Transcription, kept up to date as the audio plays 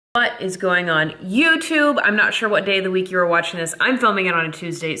What is going on YouTube? I'm not sure what day of the week you are watching this. I'm filming it on a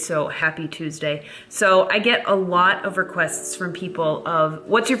Tuesday, so happy Tuesday. So I get a lot of requests from people of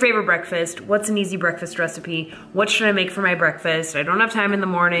what's your favorite breakfast? What's an easy breakfast recipe? What should I make for my breakfast? I don't have time in the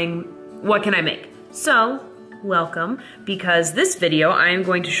morning. What can I make? So welcome, because this video I am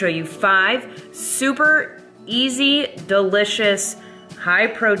going to show you 5 super easy, delicious, high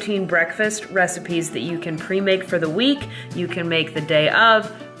protein breakfast recipes that you can pre-make for the week. You can make the day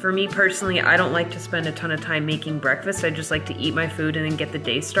of. For me personally, I don't like to spend a ton of time making breakfast. I just like to eat my food and then get the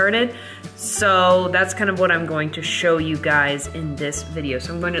day started. So that's kind of what I'm going to show you guys in this video.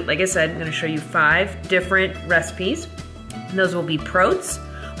 So I'm going to, like I said, I'm going to show you 5 different recipes. And those will be PROTS,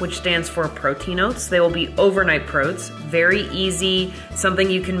 which stands for protein oats. They will be overnight PROTS. Very easy, something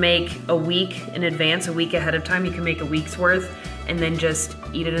you can make a week in advance, a week ahead of time. You can make a week's worth and then just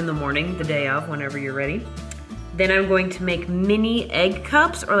eat it in the morning, the day of, whenever you're ready. Then I'm going to make mini egg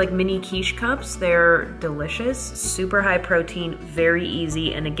cups, or like mini quiche cups. They're delicious, super high protein, very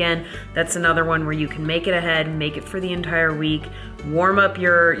easy. And again, that's another one where you can make it ahead, make it for the entire week, warm up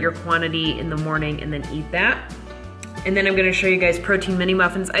your quantity in the morning and then eat that. And then I'm gonna show you guys protein mini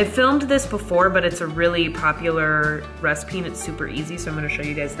muffins. I filmed this before, but it's a really popular recipe and it's super easy, so I'm gonna show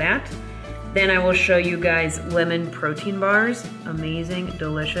you guys that. Then I will show you guys lemon protein bars. Amazing,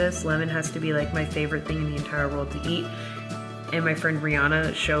 delicious. Lemon has to be like my favorite thing in the entire world to eat. And my friend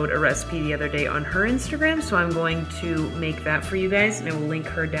Rihanna showed a recipe the other day on her Instagram, so I'm going to make that for you guys, and I will link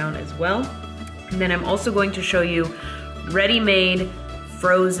her down as well. And then I'm also going to show you ready-made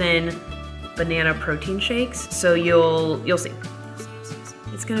frozen banana protein shakes. So you'll see.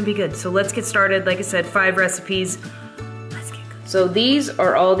 It's gonna be good. So let's get started. Like I said, 5 recipes. So these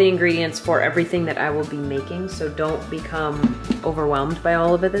are all the ingredients for everything that I will be making, so don't become overwhelmed by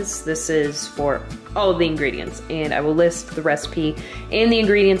all of it. This is for all of the ingredients, and I will list the recipe and the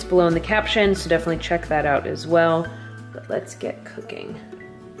ingredients below in the caption, so definitely check that out as well. But let's get cooking.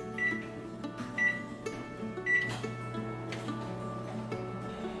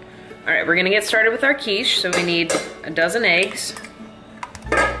 All right, we're gonna get started with our quiche. So we need a dozen eggs.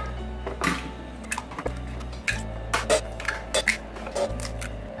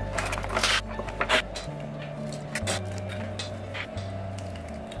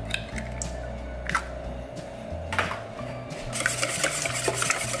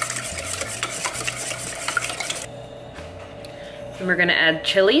 And we're gonna add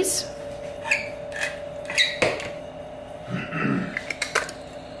chilies.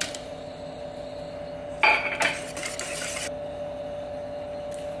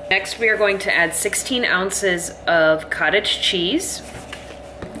 Next, we are going to add 16 ounces of cottage cheese.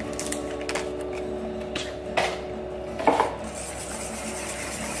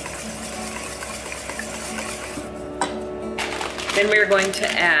 Then we are going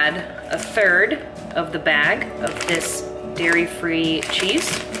to add a third of the bag of this dairy-free cheese.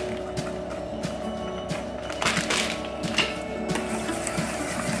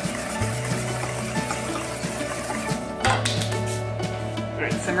 All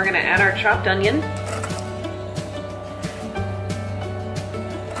right, so we're gonna add our chopped onion.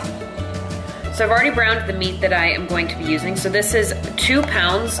 So I've already browned the meat that I am going to be using. So this is 2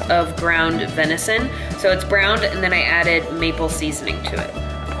 pounds of ground venison. So it's browned, and then I added maple seasoning to it.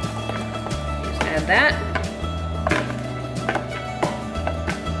 Just add that.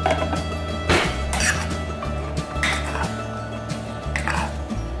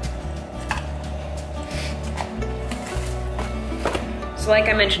 So like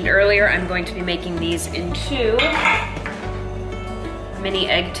I mentioned earlier, I'm going to be making these into mini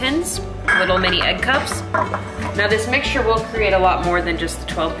egg tins, little mini egg cups. Now this mixture will create a lot more than just the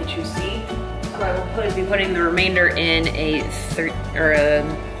 12 that you see. So I will be putting the remainder in an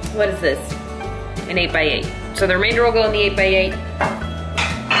 8x8. So the remainder will go in the 8x8.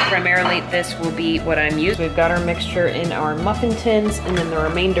 Primarily this will be what I'm using. We've got our mixture in our muffin tins and then the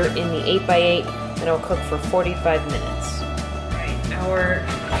remainder in the 8x8, and it'll cook for 45 minutes. Our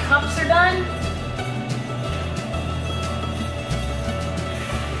cups are done.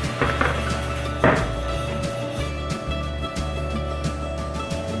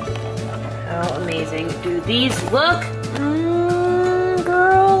 How amazing do these look?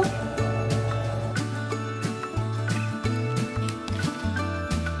 Girl.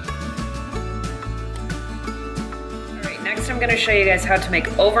 All right, next I'm gonna show you guys how to make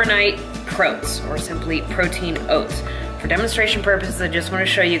overnight PROTS, or simply protein oats. For demonstration purposes, I just want to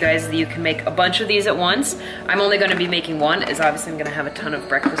show you guys that you can make a bunch of these at once. I'm only going to be making one, as obviously I'm going to have a ton of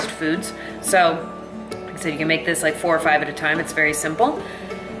breakfast foods. So, like I said, you can make this like 4 or 5 at a time. It's very simple.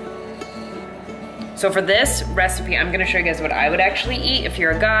 So for this recipe, I'm gonna show you guys what I would actually eat. If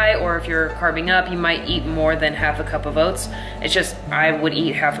you're a guy or if you're carving up, you might eat more than half a cup of oats. It's just, I would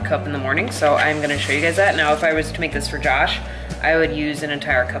eat half a cup in the morning, so I'm gonna show you guys that. Now, if I was to make this for Josh, I would use an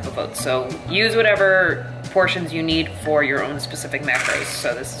entire cup of oats. So use whatever portions you need for your own specific macros.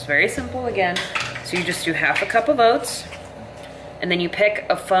 So this is very simple again. So you just do half a cup of oats, and then you pick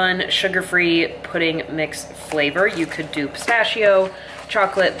a fun sugar-free pudding mix flavor. You could do pistachio,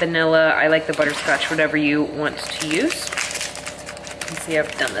 chocolate, vanilla. I like the butterscotch, whatever you want to use. You can see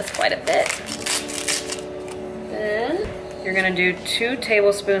I've done this quite a bit. Then you're gonna do 2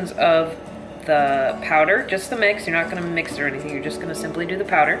 tablespoons of the powder, just the mix. You're not gonna mix it or anything. You're just gonna simply do the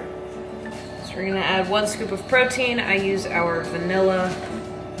powder. So we're gonna add 1 scoop of protein. I use our vanilla.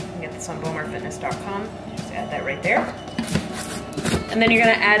 You can get this on BomarFitness.com. Just add that right there. And then you're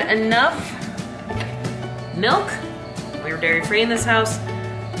gonna add enough milk. We're dairy-free in this house.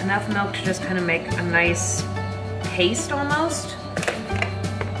 Enough milk to just kind of make a nice paste almost.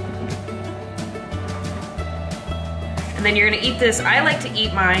 And then you're gonna eat this. I like to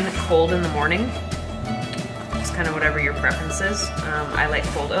eat mine cold in the morning. It's kind of whatever your preference is. I like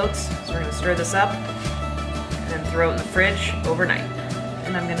cold oats. So we're gonna stir this up and then throw it in the fridge overnight.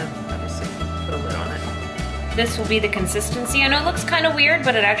 And I'm gonna obviously put a lid on it. This will be the consistency. I know it looks kind of weird,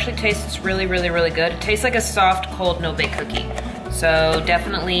 but it actually tastes really, really, really good. It tastes like a soft, cold, no-bake cookie. So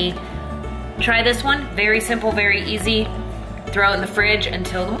definitely try this one. Very simple, very easy. Throw it in the fridge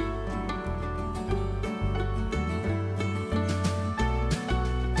until the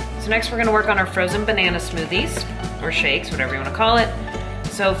So next we're gonna work on our frozen banana smoothies, or shakes, whatever you wanna call it.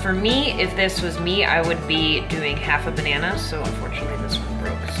 So for me, if this was me, I would be doing half a banana. So unfortunately this one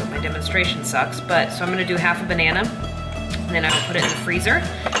broke, so my demonstration sucks. But, so I'm gonna do half a banana, and then I'll put it in the freezer.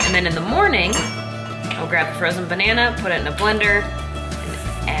 And then in the morning, I'll grab the frozen banana, put it in a blender,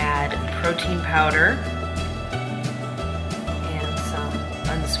 and add protein powder, and some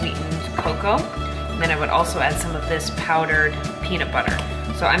unsweetened cocoa. And then I would also add some of this powdered peanut butter.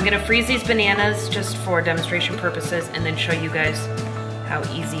 So I'm gonna freeze these bananas just for demonstration purposes and then show you guys how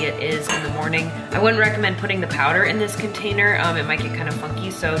easy it is in the morning. I wouldn't recommend putting the powder in this container. It might get kind of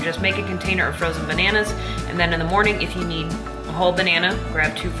funky, so just make a container of frozen bananas, and then in the morning, if you need a whole banana,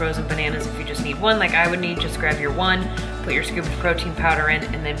 grab 2 frozen bananas. If you just need 1, like I would need, just grab your 1, put your scoop of protein powder in,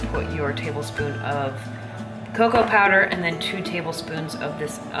 and then put your tablespoon of cocoa powder, and then 2 tablespoons of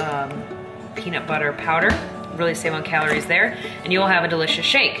this peanut butter powder. Really save on calories there, and you'll have a delicious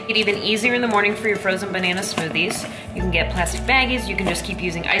shake. It's even easier in the morning for your frozen banana smoothies. You can get plastic baggies, you can just keep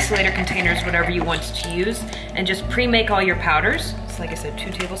using isolator containers, whatever you want to use, and just pre-make all your powders. So like I said,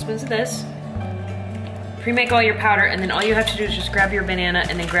 2 tablespoons of this. Pre-make all your powder, and then all you have to do is just grab your banana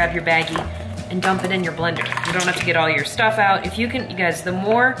and then grab your baggie and dump it in your blender. You don't have to get all your stuff out. If you can, you guys, the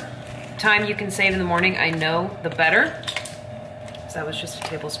more time you can save in the morning, I know, the better. So that was just a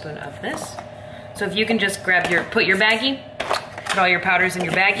tablespoon of this. So if you can just grab put your baggie, put all your powders in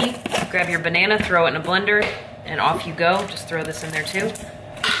your baggie, grab your banana, throw it in a blender, and off you go. Just throw this in there too.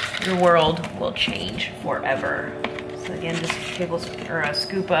 Your world will change forever. So again, just a tablespoon or a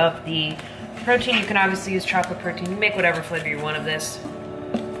scoop of the protein. You can obviously use chocolate protein. You make whatever flavor you want of this.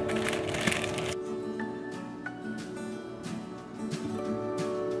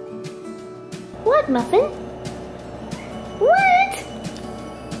 What, Muffin? What?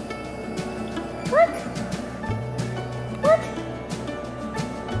 What? What?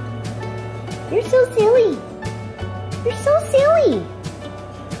 You're so silly. You're so silly.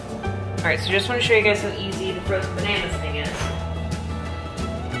 All right, so just want to show you guys how easy the frozen bananas thing is.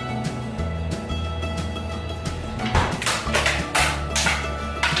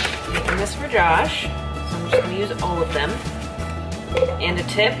 Making this for Josh, so I'm just going to use all of them. And a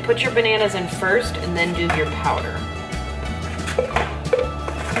tip, put your bananas in first and then do your powder.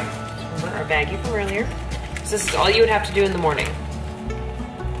 Our baggie from earlier. So this is all you would have to do in the morning.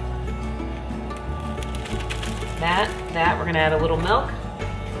 That, we're gonna add a little milk.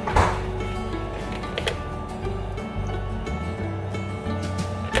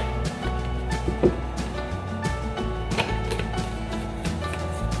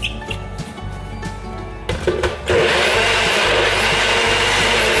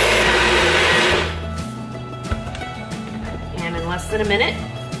 And in less than a minute,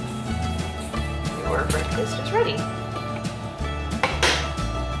 your breakfast is ready.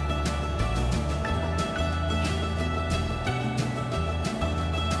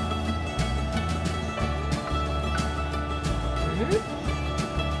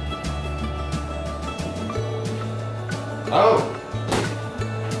 Oh,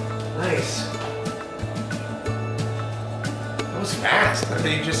 nice. That was fast. I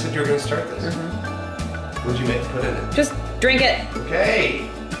thought you just said you were going to start this. What'd you put in it? Just drink it. Okay.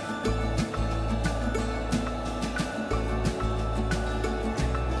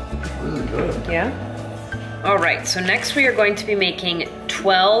 Really good. Yeah? All right, so next we are going to be making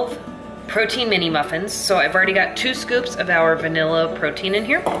 12 protein mini muffins. So I've already got 2 scoops of our vanilla protein in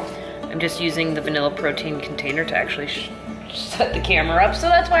here. I'm just using the vanilla protein container to actually set the camera up, so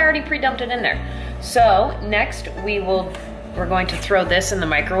that's why I already pre-dumped it in there. So next we're going to throw this in the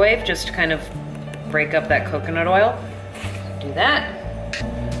microwave just to kind of break up that coconut oil. Do that.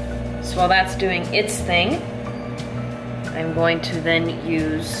 So while that's doing its thing, I'm going to then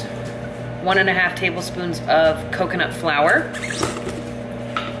use 1.5 tablespoons of coconut flour.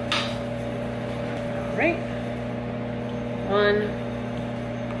 All right, 1.5.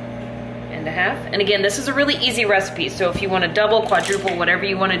 And again, this is a really easy recipe, so if you want to double, quadruple, whatever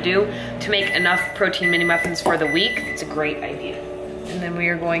you want to do to make enough protein mini muffins for the week, it's a great idea. And then we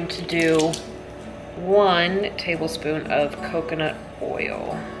are going to do 1 tablespoon of coconut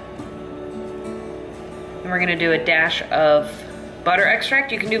oil. And we're going to do a dash of butter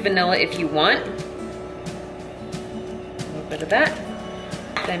extract. You can do vanilla if you want. A little bit of that.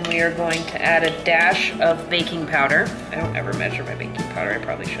 Then we are going to add a dash of baking powder. I don't ever measure my baking powder. I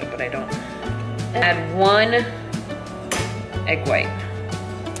probably should, but I don't. Add 1 egg white.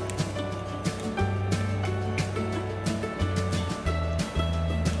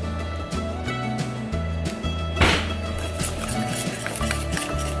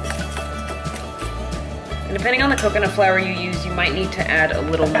 And depending on the coconut flour you use, you might need to add a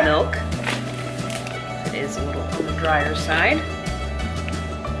little milk. It is a little on the drier side.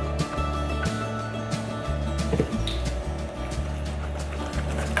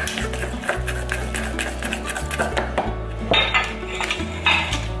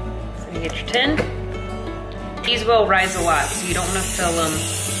 Tin. These will rise a lot, so you don't want to fill them.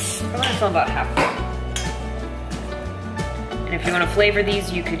 I want to fill about half of them. And if you want to flavor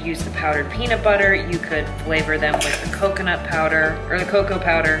these, you could use the powdered peanut butter. You could flavor them with the coconut powder or the cocoa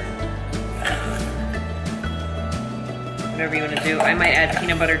powder. Whatever you want to do. I might add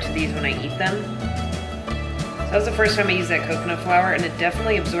peanut butter to these when I eat them. So that was the first time I used that coconut flour, and it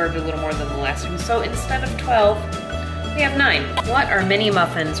definitely absorbed a little more than the last one. So instead of 12, we have 9. What are mini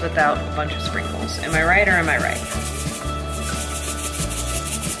muffins without a bunch of sprinkles? Am I right or am I right?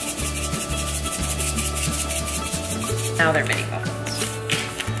 Now they're mini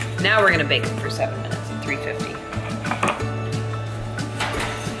muffins. Now we're gonna bake them for 7 minutes at 350.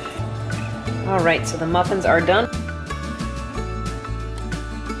 All right, so the muffins are done.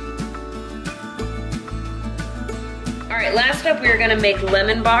 All right, last up we are gonna make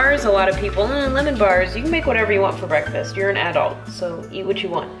lemon bars. A lot of people, lemon bars, you can make whatever you want for breakfast. You're an adult, so eat what you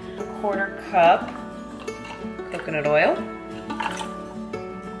want. 1/4 cup coconut oil.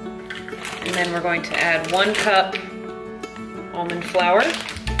 And then we're going to add 1 cup almond flour.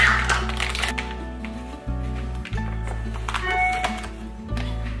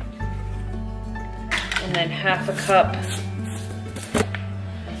 And then 1/2 cup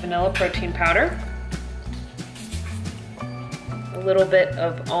vanilla protein powder. A little bit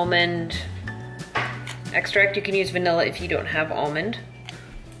of almond extract. You can use vanilla if you don't have almond.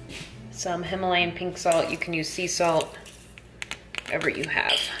 Some Himalayan pink salt. You can use sea salt, whatever you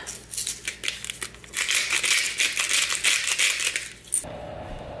have.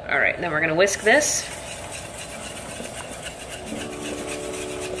 All right, then we're gonna whisk this.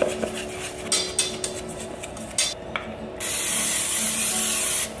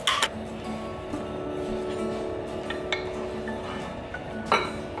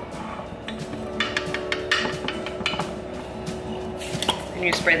 And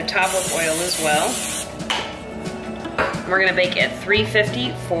you spray the top with oil as well. We're gonna bake at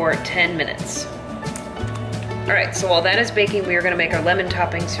 350 for 10 minutes. All right, so while that is baking, we are gonna make our lemon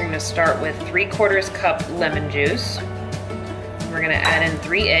toppings. So you're gonna start with 3/4 cup lemon juice. We're gonna add in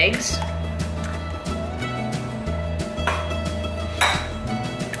 3 eggs.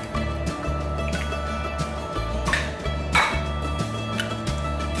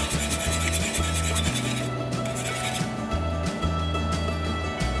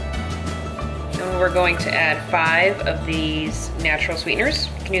 And we're going to add 5 of these natural sweeteners.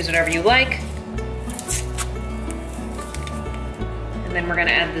 You can use whatever you like. And then we're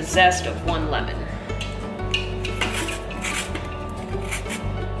gonna add the zest of 1 lemon.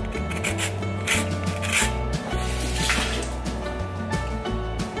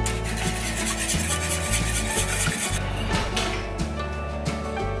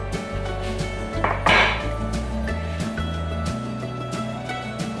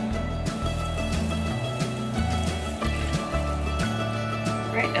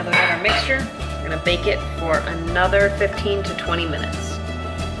 All right, now that we have our mixture, we're gonna bake it for another 15 to 20 minutes.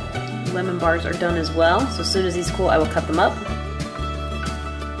 Lemon bars are done as well, so as soon as these cool, I will cut them up.